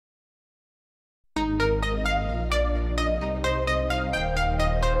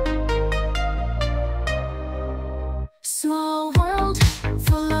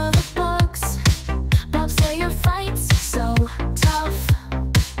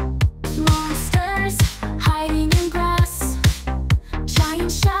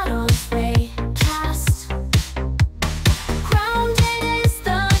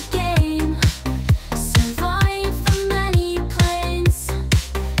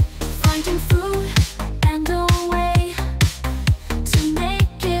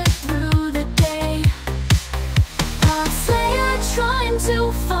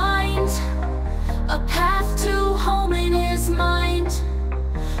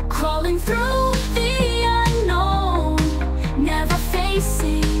through the unknown, never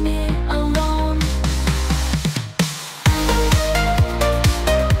facing it alone.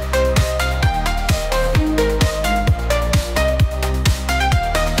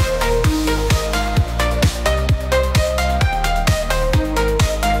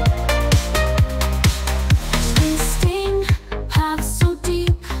 Twisting paths so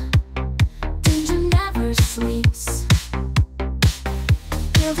deep, danger never sleeps.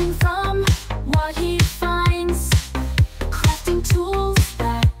 Building from what he finds, crafting tools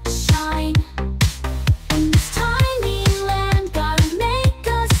that shine. In this tiny land, gotta make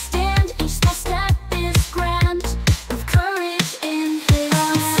a stand. Each small step is grand, with courage in his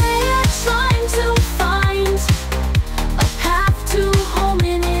Slayer trying to find a path to home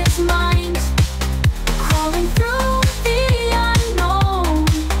in his mind. Crawling through the unknown,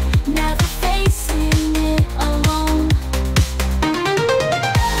 never facing it alone.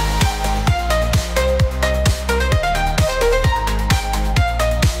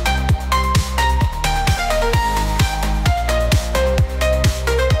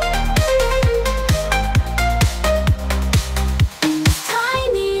 In this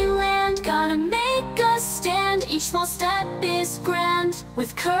tiny land, gotta make a stand. Each small step is grand,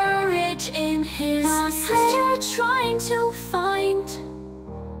 with courage in his Slayer trying to find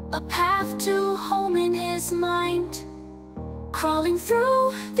a path to home in his mind. Crawling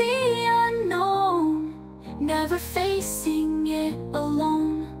through the unknown, never facing it alone.